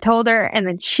I told her and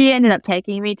then she ended up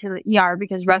taking me to the ER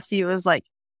because Rusty was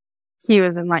he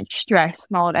was in stress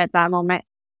mode at that moment.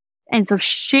 And so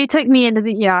she took me into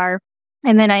the ER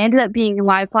and then I ended up being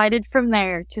live flighted from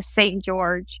there to St.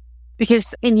 George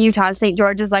because in Utah, St.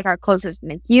 George is our closest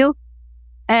NICU.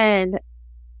 And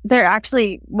they're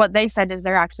actually, what they said is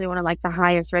they're actually one of the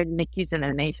highest rated NICUs in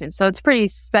the nation. So it's pretty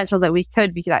special that we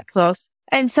could be that close.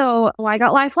 And so I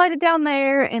got live flighted down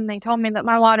there and they told me that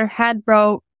my water had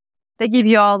broke. They give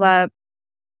you all the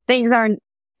things aren't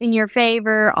in your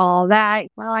favor, all that.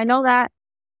 Well, I know that.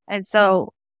 And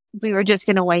so we were just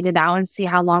going to wait it out and see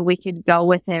how long we could go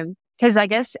with him. Because I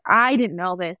guess I didn't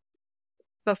know this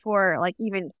before,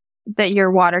 even that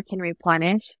your water can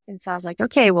replenish. And so I was like,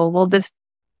 okay, well,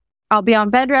 I'll be on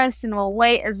bed rest and we'll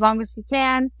wait as long as we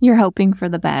can. You're hoping for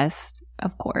the best,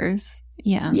 of course.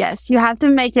 Yeah. Yes, you have to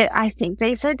make it, I think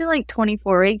they said to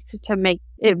 24 weeks to make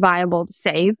it viable to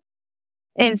save.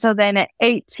 And so then at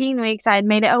 18 weeks, I had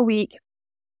made it a week.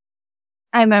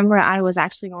 I remember I was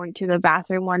actually going to the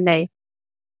bathroom one day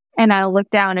and I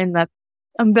looked down and the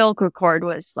umbilical cord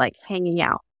was hanging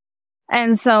out.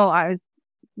 And so I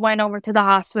went over to the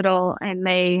hospital and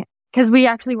because we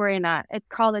actually were it's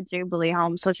called a Jubilee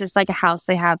home. So it's just a house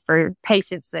they have for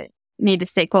patients that need to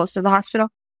stay close to the hospital.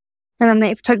 And then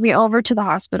they took me over to the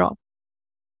hospital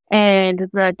and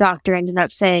the doctor ended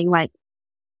up saying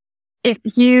if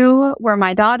you were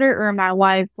my daughter or my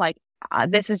wife,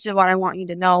 this is just what I want you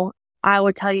to know. I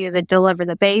would tell you to deliver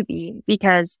the baby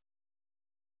because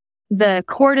the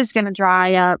cord is going to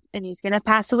dry up and he's going to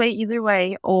pass away either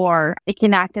way, or it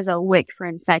can act as a wick for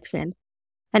infection.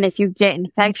 And if you get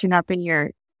infection up in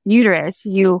your uterus,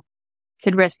 you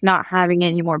could risk not having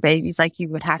any more babies. You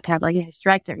would have to have a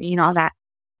hysterectomy and all that.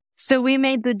 So we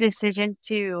made the decision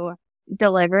to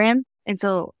deliver him. And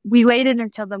so we waited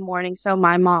until the morning so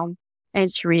my mom and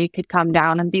Sheree could come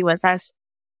down and be with us.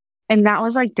 And that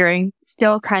was like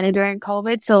still kind of during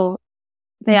COVID. So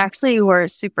they actually were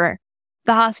the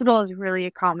hospital is really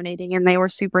accommodating and they were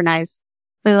super nice.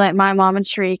 They let my mom and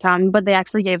Sheree come, but they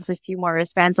actually gave us a few more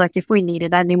wristbands. Like if we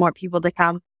needed any more people to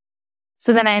come.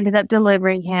 So then I ended up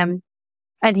delivering him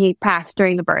and he passed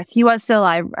during the birth. He was still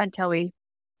alive until we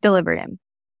delivered him.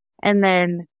 And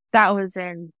then that was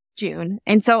in June.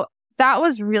 And so that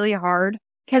was really hard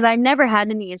because I never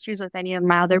had any issues with any of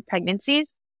my other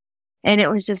pregnancies. And it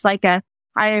was just like I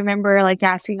remember like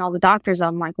asking all the doctors,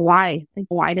 I'm like, why? Like,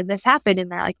 why did this happen?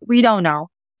 And they're like, we don't know.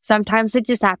 Sometimes it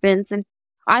just happens. And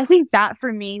I think that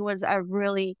for me was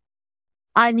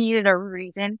I needed a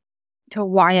reason to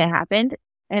why it happened.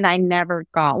 And I never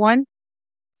got one.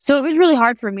 So it was really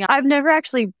hard for me. I've never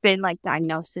actually been like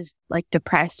diagnosed as like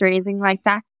depressed or anything like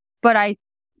that. But I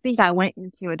think I went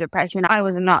into a depression. I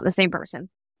was not the same person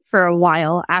for a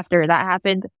while after that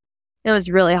happened. It was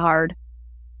really hard.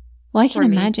 Well, I can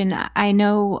imagine. I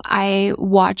know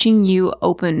watching you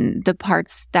open the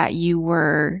parts that you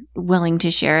were willing to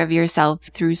share of yourself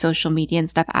through social media and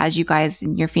stuff as you guys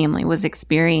and your family was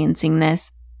experiencing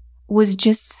this was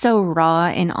just so raw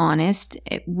and honest,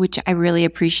 which I really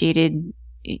appreciated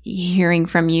hearing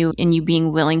from you and you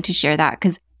being willing to share that.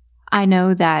 Because I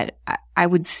know that I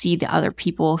would see the other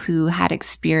people who had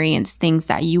experienced things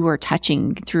that you were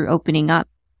touching through opening up,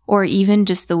 or even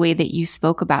just the way that you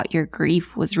spoke about your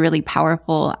grief was really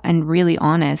powerful and really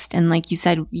honest. And like you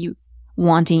said, you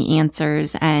wanting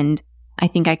answers. And I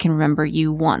think I can remember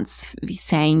you once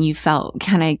saying you felt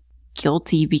kind of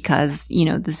guilty because,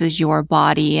 this is your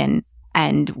body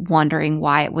and wondering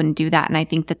why it wouldn't do that. And I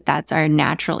think that that's our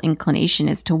natural inclination,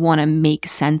 is to want to make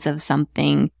sense of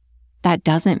something that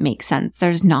doesn't make sense.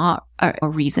 There's not a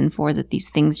reason for that. These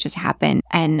things just happen.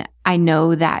 And I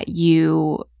know that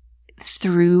you,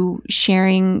 through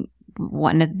sharing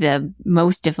one of the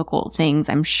most difficult things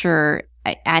I'm sure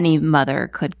any mother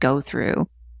could go through,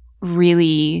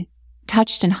 really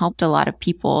touched and helped a lot of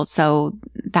people. So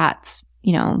that's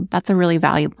a really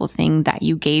valuable thing that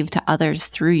you gave to others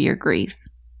through your grief.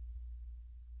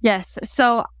 Yes.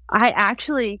 So I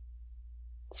actually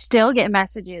still get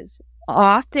messages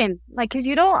often, because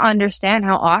you don't understand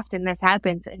how often this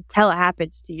happens until it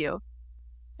happens to you.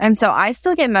 And so I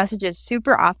still get messages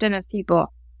super often of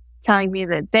people telling me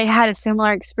that they had a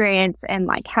similar experience and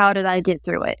how did I get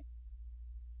through it?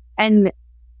 And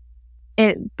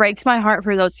it breaks my heart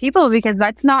for those people because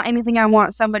that's not anything I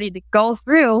want somebody to go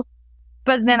through.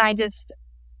 But then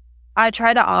I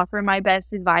try to offer my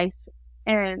best advice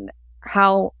and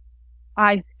how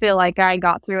I feel like I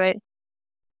got through it.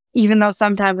 Even though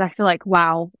sometimes I feel like,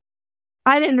 wow,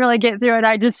 I didn't really get through it.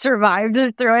 I just survived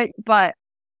through it. But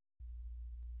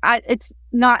it's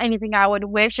not anything I would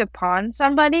wish upon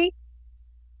somebody.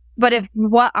 But if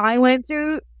what I went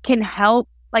through can help,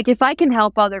 if I can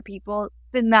help other people,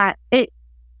 then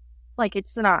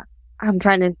it's not, I'm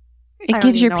trying to, it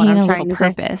gives your pain a little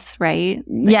purpose, right?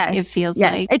 Yes. It feels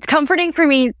like it's comforting for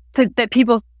me that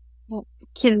people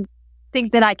can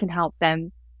think that I can help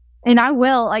them. And I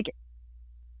will,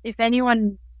 if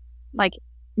anyone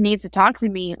needs to talk to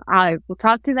me, I will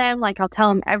talk to them. I'll tell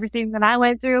them everything that I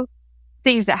went through,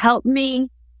 things that helped me,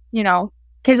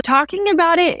 because talking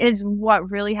about it is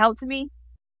what really helped me.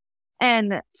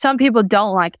 And some people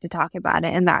don't like to talk about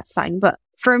it, and that's fine. But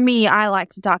for me, I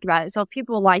like to talk about it. So if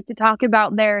people like to talk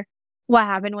about what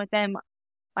happened with them,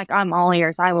 I'm all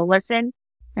ears. I will listen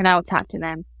and I will talk to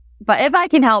them. But if I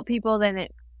can help people, then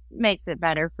it makes it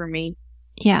better for me.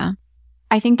 Yeah.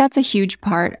 I think that's a huge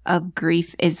part of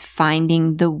grief, is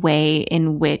finding the way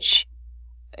in which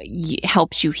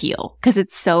helps you heal, because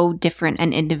it's so different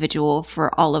and individual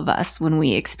for all of us when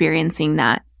we experiencing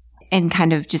that, and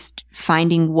kind of just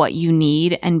finding what you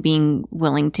need and being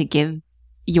willing to give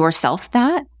yourself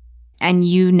that. And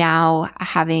you now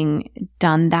having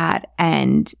done that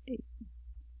and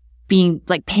being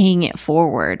paying it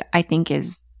forward, I think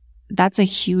that's a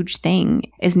huge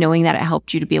thing, is knowing that it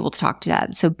helped you to be able to talk to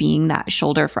that. So being that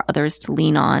shoulder for others to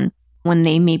lean on when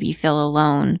they maybe feel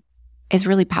alone is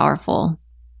really powerful.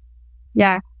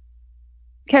 Yeah.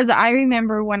 Because I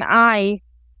remember when I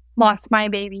lost my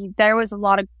baby, there was a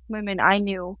lot of women I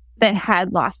knew that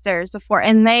had lost theirs before,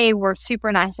 and they were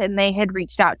super nice and they had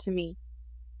reached out to me.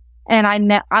 And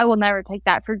I will never take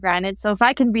that for granted. So if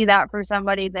I can be that for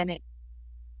somebody, then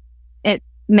it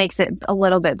makes it a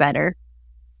little bit better.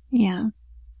 Yeah.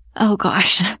 Oh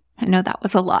gosh. I know that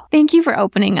was a lot. Thank you for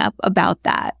opening up about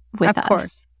that with us. Of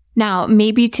course. Now,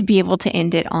 maybe to be able to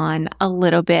end it on a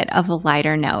little bit of a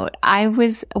lighter note, I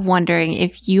was wondering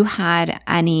if you had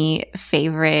any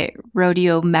favorite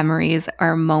rodeo memories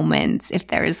or moments, if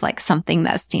there's like something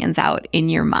that stands out in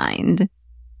your mind.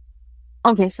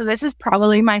 Okay, so this is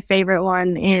probably my favorite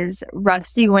one is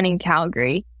Rusty winning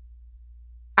Calgary.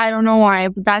 I don't know why,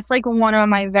 but that's like one of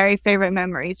my very favorite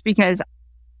memories because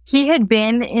he had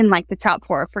been in like the top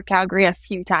 4 for Calgary a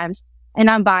few times. And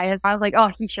I'm biased. I was like, oh,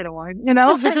 he should have won, you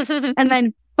know? And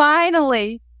then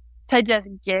finally, to just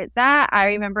get that, I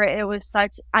remember it was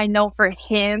such, I know for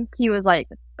him, he was like,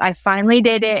 I finally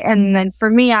did it. And then for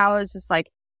me, I was just like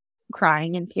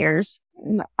crying in tears.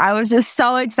 I was just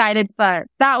so excited, but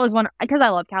that was one, because I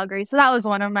love Calgary. So that was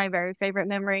one of my very favorite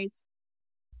memories.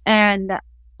 And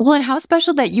well, and how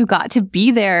special that you got to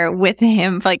be there with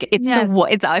him. Like it's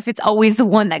if it's always the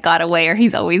one that got away or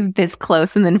he's always this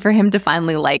close. And then for him to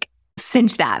finally like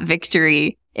cinch that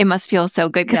victory, it must feel so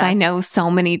good. Cause I know so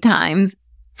many times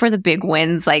for the big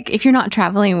wins, like if you're not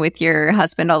traveling with your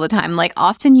husband all the time, like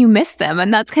often you miss them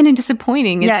and that's kind of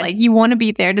disappointing. It's like you want to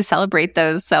be there to celebrate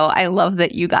those. So I love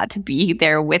that you got to be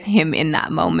there with him in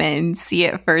that moment and see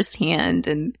it firsthand.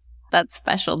 And that's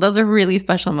special. Those are really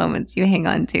special moments you hang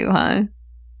on to, huh?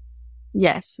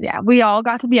 Yes. Yeah. We all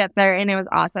got to be up there and it was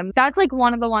awesome. That's like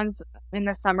one of the ones in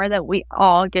the summer that we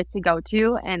all get to go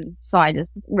to. And so I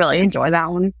just really enjoy that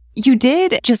one. You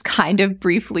did just kind of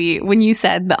briefly, when you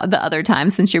said the other time,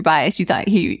 since you're biased, you thought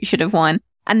he should have won.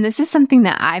 And this is something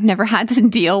that I've never had to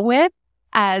deal with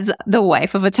as the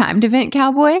wife of a timed event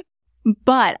cowboy.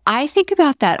 But I think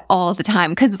about that all the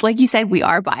time because like you said, we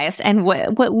are biased. And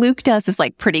what Luke does is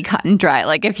like pretty cut and dry.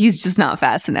 Like if he's just not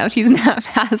fast enough, he's not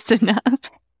fast enough.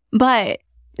 But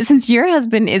since your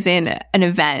husband is in an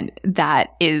event that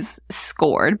is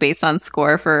scored based on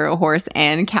score for a horse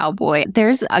and cowboy,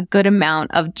 there's a good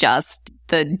amount of just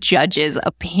the judge's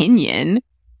opinion.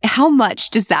 How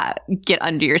much does that get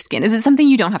under your skin? Is it something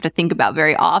you don't have to think about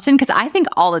very often? Because I think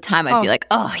all the time I'd be like,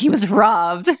 oh, he was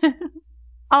robbed.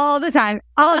 All the time.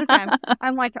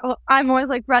 I'm like, oh, I'm always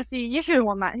like, Rusty, you should have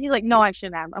won that. He's like, no, I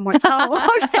shouldn't have. I'm like,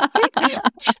 oh, okay.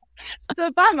 So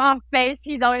if I'm off base,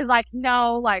 he's always like,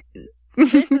 no, like,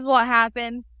 this is what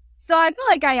happened. So I feel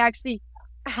like I actually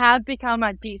have become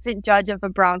a decent judge of a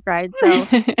bronc ride. So,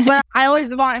 but I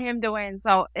always want him to win.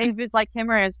 So if it's like him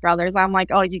or his brothers, I'm like,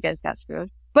 oh, you guys got screwed.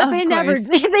 But they never,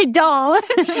 they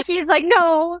don't. He's like,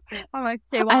 no. I'm like,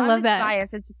 okay, well, I love that.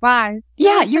 Bias. It's fine.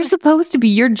 Yeah, you're supposed to be.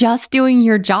 You're just doing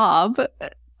your job.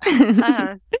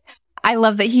 I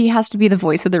love that he has to be the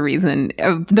voice of reason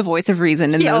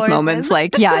in those moments.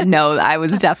 Like, yeah, no, I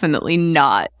was definitely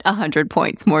not 100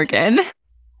 points, Morgan.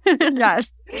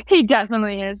 Yes, he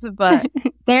definitely is. But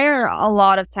there are a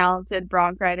lot of talented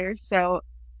bronc riders. So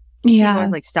yeah, I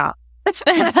was like, stop.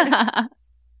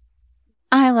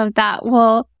 I love that.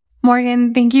 Well,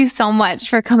 Morgan, thank you so much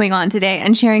for coming on today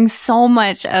and sharing so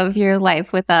much of your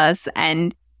life with us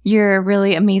and your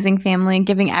really amazing family and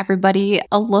giving everybody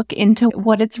a look into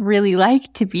what it's really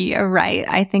like to be a Wright.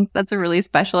 I think that's really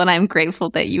special and I'm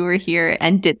grateful that you were here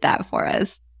and did that for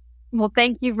us. Well,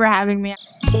 thank you for having me.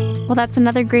 Well, that's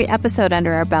another great episode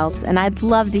under our belts and I'd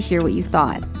love to hear what you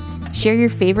thought. Share your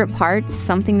favorite parts,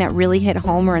 something that really hit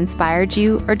home or inspired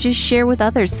you, or just share with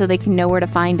others so they can know where to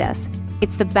find us.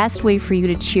 It's the best way for you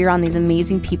to cheer on these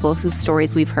amazing people whose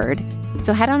stories we've heard.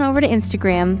 So head on over to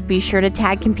Instagram, be sure to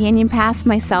tag Companion Pass,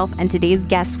 myself, and today's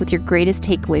guests with your greatest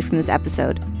takeaway from this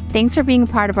episode. Thanks for being a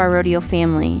part of our rodeo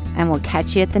family, and we'll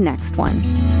catch you at the next one.